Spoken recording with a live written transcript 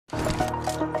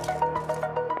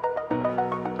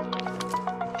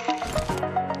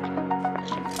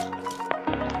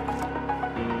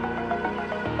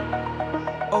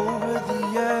Over the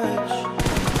edge,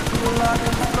 feel like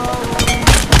I'm floating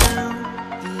through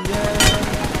the air.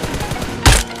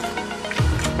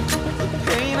 The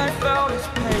pain I felt is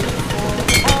paid for,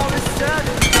 all is said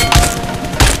and done.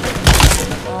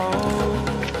 Oh,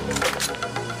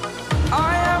 I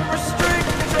am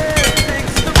restricted,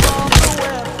 fixed upon the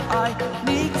web. I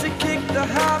need to kick the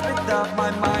habit that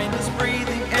my mind is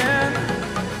breathing in.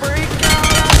 Break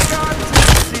out, I've got to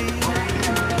see.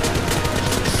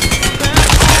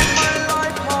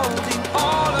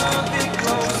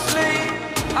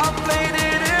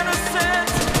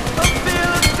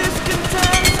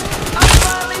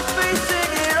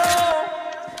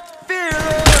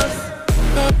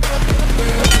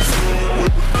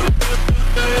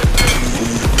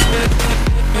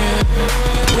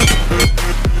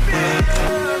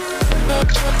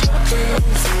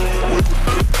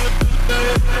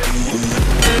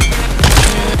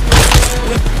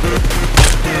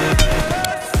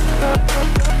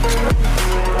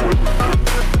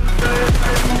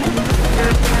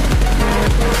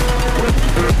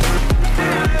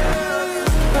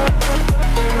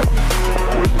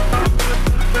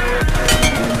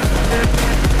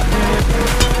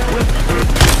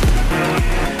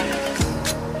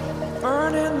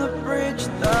 Burning the bridge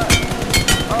that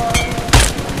I'm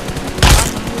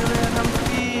hearing, I'm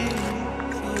feeling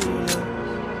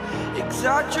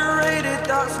exaggerated,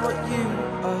 that's what you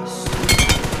assume.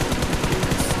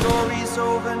 The story's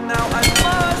over now, I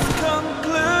must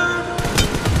conclude.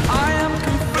 I am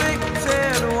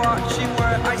conflicted, watching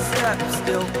where I step,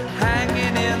 still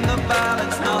hanging in the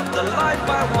balance, not the life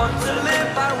I want to live.